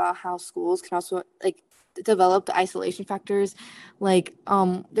a lot about how schools can also like develop the isolation factors. Like,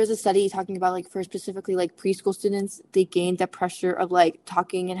 there's a study talking about like for specifically like preschool students, they gain that pressure of like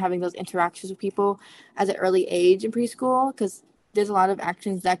talking and having those interactions with people at an early age in preschool because there's a lot of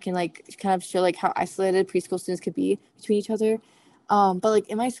actions that can like kind of show like how isolated preschool students could be between each other. But like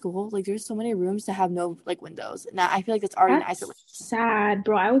in my school, like there's so many rooms that have no like windows. Now I feel like that's already an That's isolation. sad,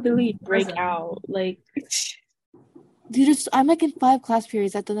 bro. I would literally break Wasn't. out. Like, Dude, I'm like in 5 class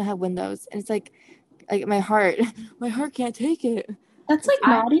periods that doesn't have windows, and it's like my heart, my heart can't take it. that's It's like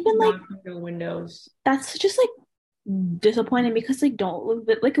I not even like not no windows. that's just like disappointing because like don't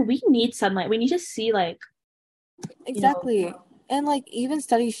like we need sunlight. We need to see like you know exactly, and like even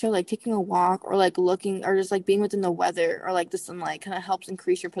studies show like taking a walk or like looking or just like being within the weather or like the sunlight kind of helps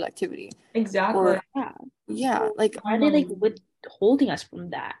increase your productivity. Exactly. Or yeah. yeah, So like why are they like withholding us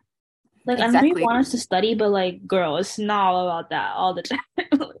from that? Like I know you exactly. want us to study, but like girl, it's not all about that all the time.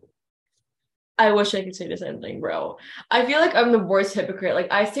 I wish I could say the same thing, bro. I feel like I'm the worst hypocrite.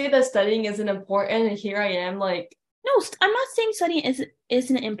 Like I say that studying isn't important, and here I am, like, No, I'm not saying studying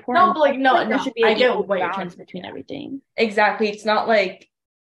isn't no, important. but I like, feel no, like there no. should be an I get equal what you're trying balance to say. between Yeah. everything. Exactly. It's not like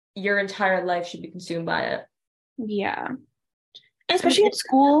your entire life should be consumed by it. Yeah. And I mean, especially at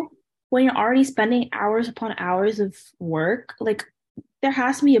school, when you're already spending hours upon hours of work, like there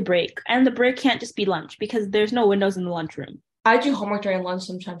has to be a break. And the break can't just be lunch because there's no windows in the lunchroom. I do homework during lunch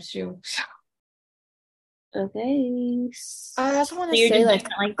sometimes too. Okay. I So also want to you're say just like,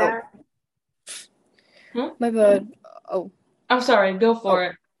 different like oh, that? Hmm? my bad. Oh, I'm sorry. Go for oh,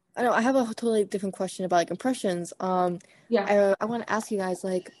 it. I know I have a totally different question about like impressions. Yeah. I want to ask you guys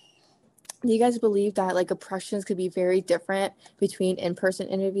like, do you guys believe that like impressions could be very different between in-person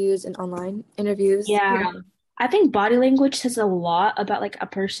interviews and online interviews? Yeah, Yeah. I think body language says a lot about like a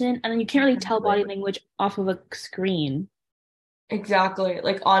person, and then you can't really tell body Exactly. language off of a screen. Exactly.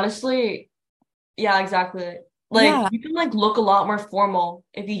 Like honestly, yeah, exactly. Like Yeah. you can like look a lot more formal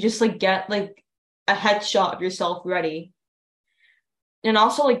if you just like get like a headshot of yourself ready. And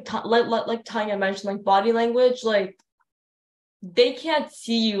also like like Tanya mentioned, like body language, like they can't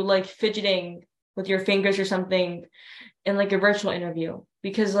see you like fidgeting with your fingers or something in like a virtual interview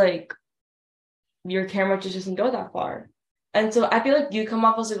because like your camera just doesn't go that far. And so I feel like you come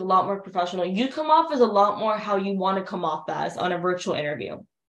off as like a lot more professional. You come off as a lot more how you want to come off as on a virtual interview.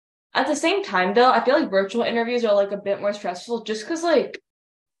 At the same time, though, I feel like virtual interviews are like a bit more stressful just because like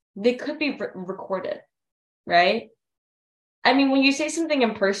they could be recorded, right? I mean, when you say something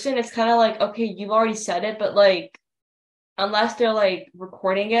in person, it's kind of like, okay, you've already said it, but like, unless they're like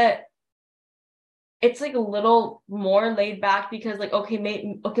recording it, it's like a little more laid back because like, okay,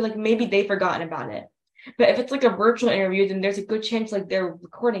 like maybe they've forgotten about it. But if it's like a virtual interview, then there's a good chance like they're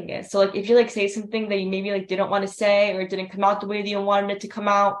recording it. So like if you like say something that you maybe like didn't want to say or it didn't come out the way that you wanted it to come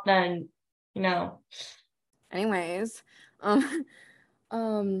out, then you know. Anyways,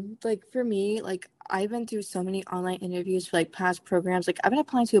 um, like for me, like I've been through so many online interviews for like past programs. Like I've been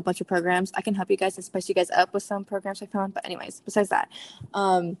applying to a bunch of programs. I can help you guys and spice you guys up with some programs I found. But anyways, besides that,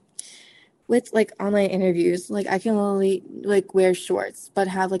 um, with like online interviews, like I can only like wear shorts, but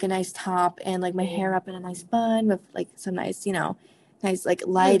have like a nice top and like my hair up in a nice bun with like some nice, nice like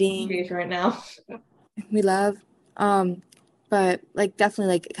lighting Right now. we love. Um, but like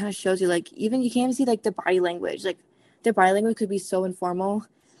definitely like it kind of shows you like even you can't even see like the body language. Like their body language could be so informal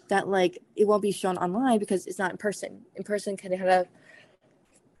that like it won't be shown online because it's not in person. In person kind of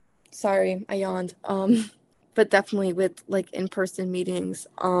sorry, I yawned. But definitely with like in-person meetings,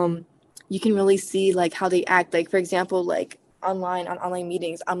 you can really see like how they act. Like for example, like online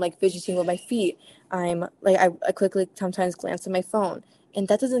meetings, I'm like fidgeting with my feet. I'm like I quickly sometimes glance at my phone. And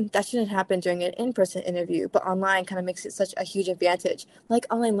that shouldn't happen during an in-person interview, but online kind of makes it such a huge advantage. Like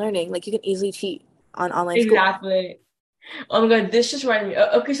online learning, like you can easily cheat on online school. Exactly. Oh my God, this just reminded me.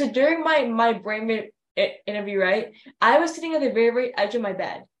 Okay, so during my brain interview, right, I was sitting at the very, very edge of my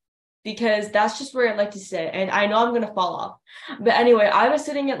bed because that's just where I like to sit, and I know I'm gonna fall off. But anyway, I was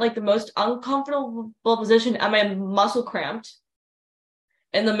sitting at like the most uncomfortable position, and my muscle cramped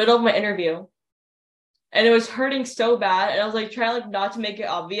in the middle of my interview, and it was hurting so bad, and I was like trying like not to make it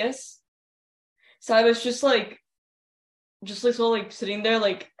obvious. So I was just like sort of like sitting there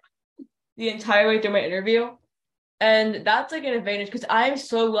like the entire way through my interview. And that's like an advantage because I'm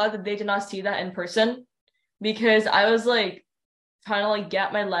so glad that they did not see that in person because I was like trying to like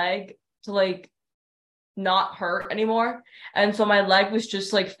get my leg to like not hurt anymore. And so my leg was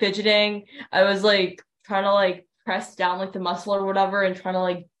just like fidgeting. I was like trying to like press down like the muscle or whatever and trying to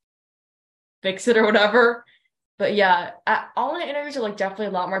like fix it or whatever. But yeah, online interviews are like definitely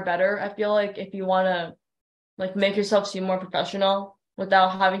a lot more better. I feel like if you want to like make yourself seem more professional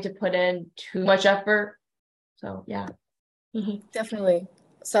without having to put in too much effort. So yeah. Definitely.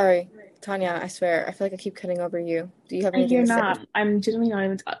 Sorry, Tanya, I swear, I feel like I keep cutting over you. Do you have anything You're to say? not. I'm genuinely not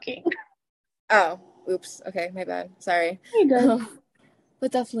even talking. Oh, oops. Okay, my bad. Sorry. You're good.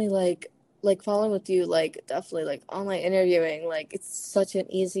 But definitely like following with you, like definitely like online interviewing, like it's such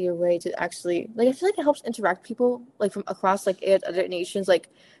an easier way to actually like I feel like it helps interact people like from across like other nations. Like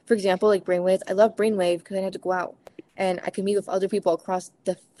for example, like Brainwave. I love Brainwave because I had to go out and I can meet with other people across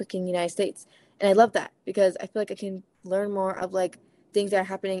the freaking United States. And I love that because I feel like I can learn more of like things that are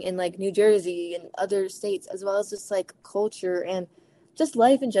happening in like New Jersey and other states as well as just like culture and just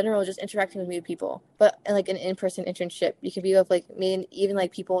life in general, just interacting with new people. But in like an in-person internship, you can be with like me, even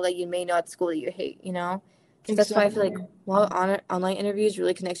like people that you may know at school that you hate, you know? So that's why I feel like Exactly. while online interviews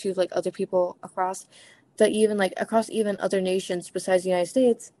really connects you with like other people across the even like across even other nations besides the United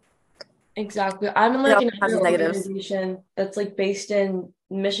States. Exactly. I'm in It like also has another its negatives. organization that's like based in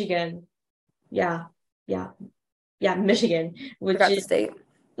Michigan. Yeah. Yeah. Yeah, Michigan, which Forgot the is state.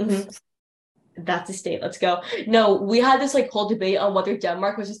 mhm, that's a state. Let's go. No, we had this like whole debate on whether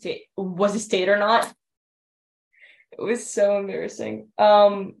Denmark was a state or not. It was so embarrassing.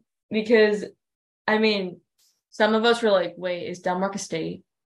 Because I mean, some of us were like, wait, is Denmark a state?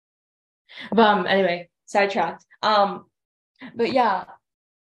 But anyway, sidetracked. But yeah,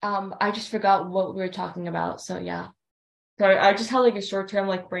 I just forgot what we were talking about. So yeah. Sorry, I just had like a short term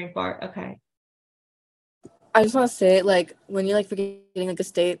like brain fart. Okay. I just want to say, like, when you're like forgetting like a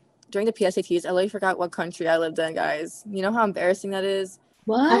state during the PSATs, I literally forgot what country I lived in, guys. You know how embarrassing that is? I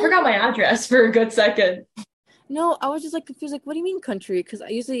What? forgot my address for a good second. No, I was just like confused. Like, what do you mean country? Because I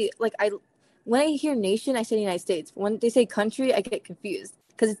usually when I hear nation, I say United States. When they say country, I get confused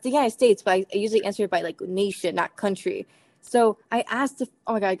because it's the United States, but I usually answer it by like nation, not country. So I asked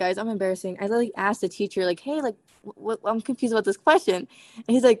oh my God, guys, I'm embarrassing. I literally asked the teacher, like, hey, like, I'm confused about this question. And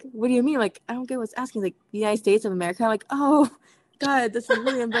he's like, what do you mean? I'm like, I don't get what's asking. Like, the United States of America. I'm like, oh, God, this is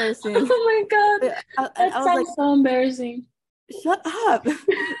really embarrassing. Oh my God. And That I was like, sounds so embarrassing. shut up.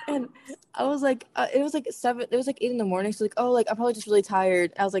 And I was like, it was like 7, it was like 8 in the morning. So like, oh, like, I'm probably just really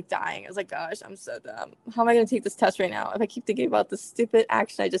tired. I was like dying. I was like, gosh, I'm so dumb. How am I going to take this test right now if I keep thinking about the stupid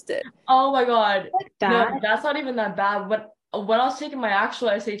action I just did? Oh my God. Like No, that. that's not even that bad. But when I was taking my actual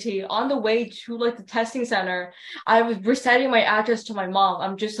SAT, on the way to like the testing center, I was reciting my address to my mom.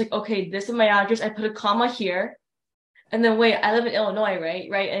 I'm just like, okay, this is my address. I put a comma here. And then wait, I live in Illinois, right?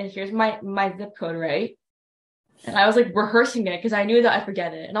 Right. And here's my zip code, right? And I was like rehearsing it because I knew that I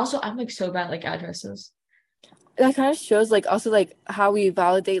forget it. And also I'm like so bad at like addresses. That kind of shows like also like how we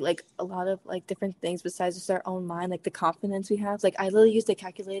validate like a lot of like different things besides just our own mind, like the confidence we have. Like I literally used a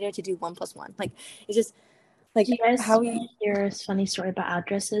calculator to do 1 + 1. Like it's just like Do you guys how want we to hear a funny story about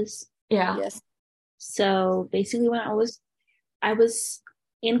addresses? Yeah. yes. So basically, when I was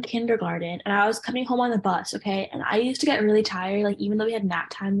in kindergarten and I was coming home on the bus, okay, and I used to get really tired, like even though we had nap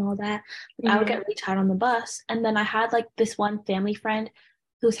time and all that, I would get really tired on the bus. And then I had like this one family friend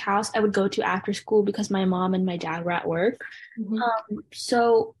whose house I would go to after school because my mom and my dad were at work. Mhm.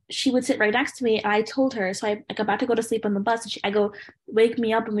 So she would sit right next to me, and I told her, so I like about to go to sleep on the bus, and I go, wake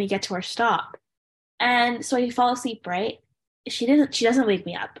me up when we get to our stop. And so I fall asleep, right? She doesn't wake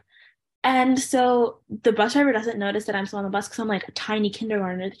me up. And so the bus driver doesn't notice that I'm still on the bus because I'm like a tiny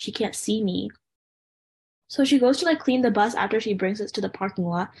kindergartner that she can't see me. So she goes to like clean the bus after she brings us to the parking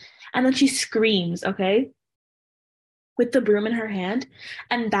lot, and then she screams, okay, with the broom in her hand.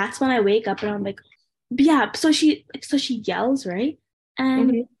 And that's when I wake up and I'm like, yeah, so she yells, right?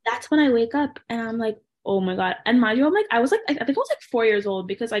 And Mhm. that's when I wake up and I'm like, oh my God. And mind you, I was like, I think I was like 4 years old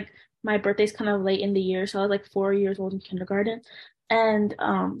because like my birthday's kind of late in the year, so I was like 4 years old in kindergarten. And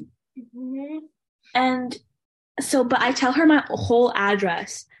Mhm. and so but I tell her my whole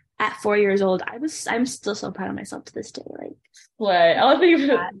address at 4 years old. I'm still so proud of myself to this day. Like Like, I don't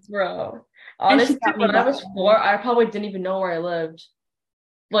even, bro. and she Honestly, got me when I back. was 4, I probably didn't even know where I lived.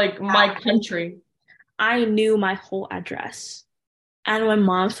 Like my country. I knew my whole address. I knew my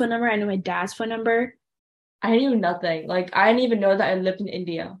mom's phone number, I knew my dad's phone number. I knew nothing. Like I didn't even know that I lived in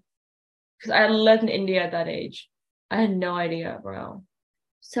India. Because I lived in India at that age. I had no idea, bro.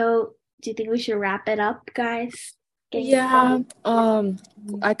 So do you think we should wrap it up, guys? Getting Yeah.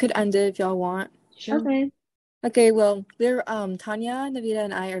 I could end it if y'all want. Sure. okay. Okay, well, we're Tanya, Navita,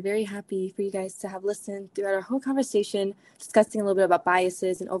 and I are very happy for you guys to have listened throughout our whole conversation, discussing a little bit about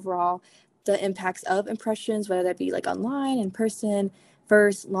biases and overall the impacts of impressions, whether that be like online, in person,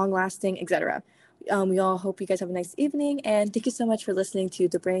 first, long lasting, etc. We all hope you guys have a nice evening, and thank you so much for listening to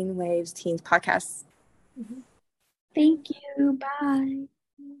the Brainwaves Teens podcast. Thank you. Bye.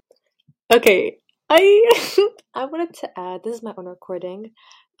 Okay, I I wanted to add, this is my own recording.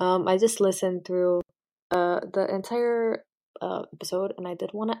 I just listened through the entire episode, and I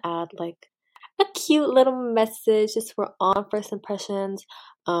did want to add like a cute little message just for on first impressions.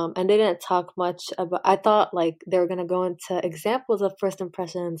 And they didn't talk much about. I thought like they were gonna go into examples of first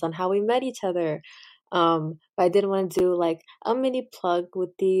impressions on how we met each other. But I did want to do like a mini plug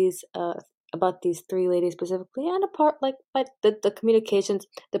with these about these three ladies specifically, and a part like the communications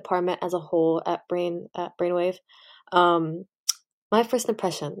department as a whole at Brainwave. Um, my first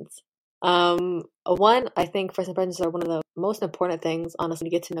impressions. One, I think first impressions are one of the most important things, honestly,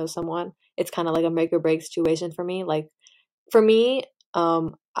 to get to know someone. It's kind of like a make or break situation for me. Like, for me,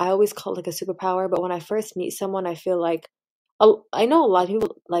 I always call it like a superpower, but when I first meet someone, I feel like, I know a lot of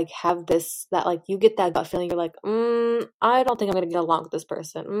people like have this, that like you get that gut feeling, you're like, I don't think I'm gonna get along with this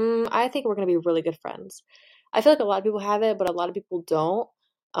person. I think we're gonna be really good friends. I feel like a lot of people have it, but a lot of people don't.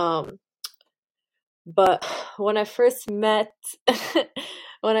 Um, but when I first met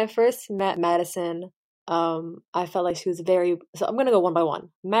when I first met Madison, I felt like she was very, so I'm gonna go one by one.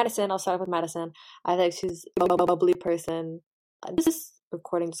 Madison, I'll start off with Madison. I think she's a bubbly person. This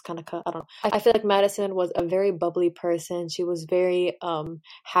recording just kind of cut. I don't know. I feel like Madison was a very bubbly person. She was very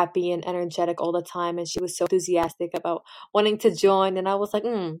happy and energetic all the time, and she was so enthusiastic about wanting to join. And I was like,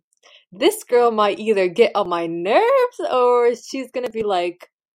 this girl might either get on my nerves or she's gonna be like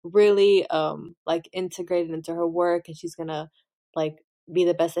really like integrated into her work, and she's gonna like be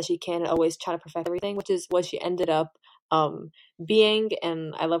the best that she can and always try to perfect everything, which is what she ended up being,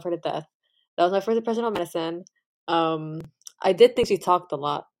 and I love her to death. That was my first impression on Madison. I did think she talked a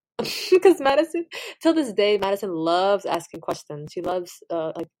lot. Because Madison, till this day, Madison loves asking questions. She loves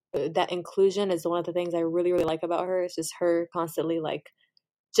that inclusion is one of the things I really really like about her. It's just her constantly like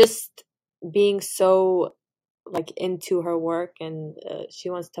just being so like into her work, and she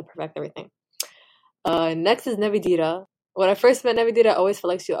wants to perfect everything. Next is Nevidita. When I first met Nevidita, I always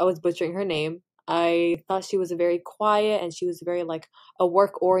felt like I was butchering her name. I thought she was very quiet and she was very like a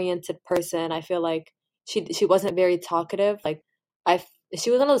work-oriented person. I feel like she wasn't very talkative. Like I she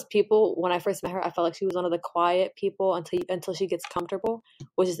was one of those people when I first met her, I felt like she was one of the quiet people until she gets comfortable,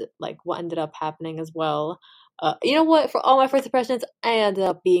 which is like what ended up happening as well. You know what? For all my first impressions, I ended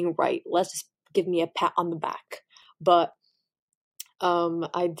up being right. Let's just give me a pat on the back. But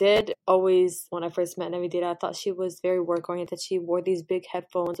I did always, when I first met Navidita, I thought she was very work oriented. She wore these big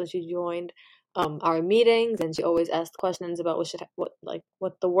headphones when she joined our meetings, and she always asked questions about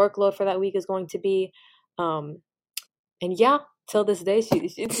what the workload for that week is going to be. Um, and yeah, till this day,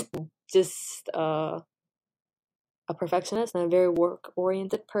 she's just a perfectionist and a very work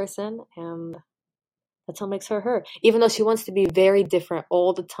oriented person, and that's what makes her her. Even though she wants to be very different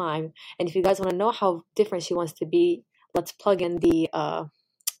all the time, and if you guys want to know how different she wants to be, let's plug in the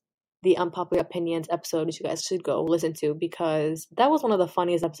unpopular opinions episode, which you guys should go listen to, because that was one of the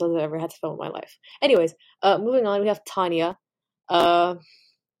funniest episodes I've ever had to film in my life. Anyways, moving on, we have Tanya. Uh,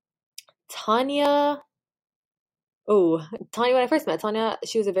 Tanya. Oh, Tanya, when I first met Tanya,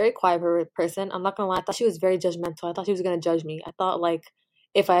 she was a very quiet person. I'm not gonna lie, I thought she was very judgmental. I thought she was gonna judge me. I thought, like,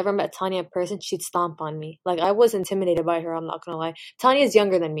 if I ever met Tanya in person, she'd stomp on me. Like, I was intimidated by her, I'm not gonna lie. Tanya's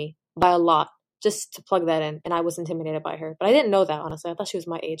younger than me by a lot, just to plug that in, and I was intimidated by her. But I didn't know that, honestly. I thought she was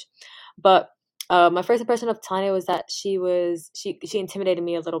my age. But my first impression of Tanya was that she intimidated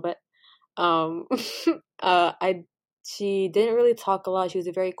me a little bit. Um, I she didn't really talk a lot. She was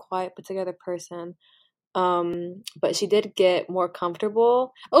a very quiet, put together person. But she did get more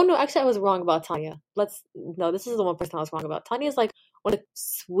comfortable. Oh no, actually I was wrong about Tanya. No, this is the one person I was wrong about. Tanya is like one of the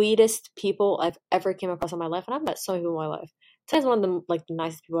sweetest people I've ever came across in my life, and I've met so many people in my life. Tanya's one of the like the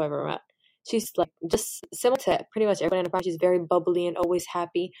nicest people I've ever met. She's like just similar to pretty much everyone in the project. She's very bubbly and always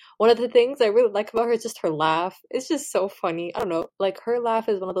happy. One of the things I really like about her is just her laugh. It's just so funny. I don't know, like her laugh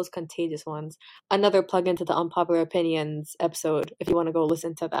is one of those contagious ones. Another plug into the unpopular opinions episode if you want to go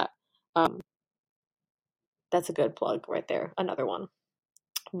listen to that. Um, that's a good plug right there. Another one.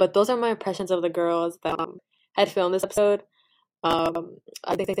 But those are my impressions of the girls that had filmed this episode. I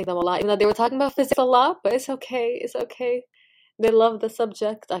think they think them a lot, even though they were talking about physics a lot. But it's okay. It's okay. They love the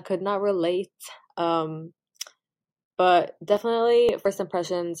subject. I could not relate. But definitely, first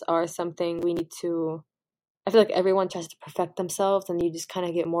impressions are something we need to. I feel like everyone tries to perfect themselves, and you just kind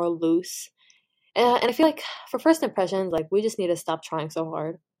of get more loose. And I feel like for first impressions, like we just need to stop trying so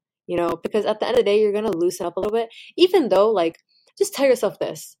hard, because at the end of the day, you're gonna loosen up a little bit. Even though, like, just tell yourself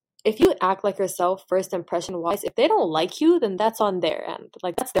this: if you act like yourself, first impression wise, if they don't like you, then that's on their end.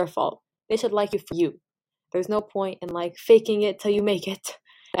 Like that's their fault. They should like you for you. There's no point in like faking it till you make it,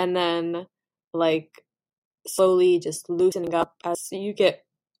 and then like slowly just loosening up as you get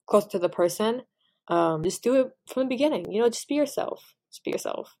close to the person. Just do it from the beginning. Just be yourself. Just be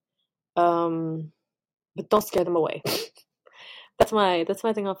yourself. But don't scare them away. That's my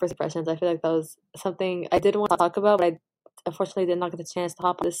thing on first impressions. I feel like that was something I did want to talk about, but I unfortunately did not get the chance to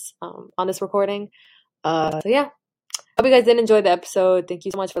hop on this recording. So yeah, hope you guys did enjoy the episode. Thank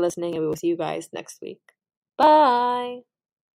you so much for listening, and we will see you guys next week. Bye.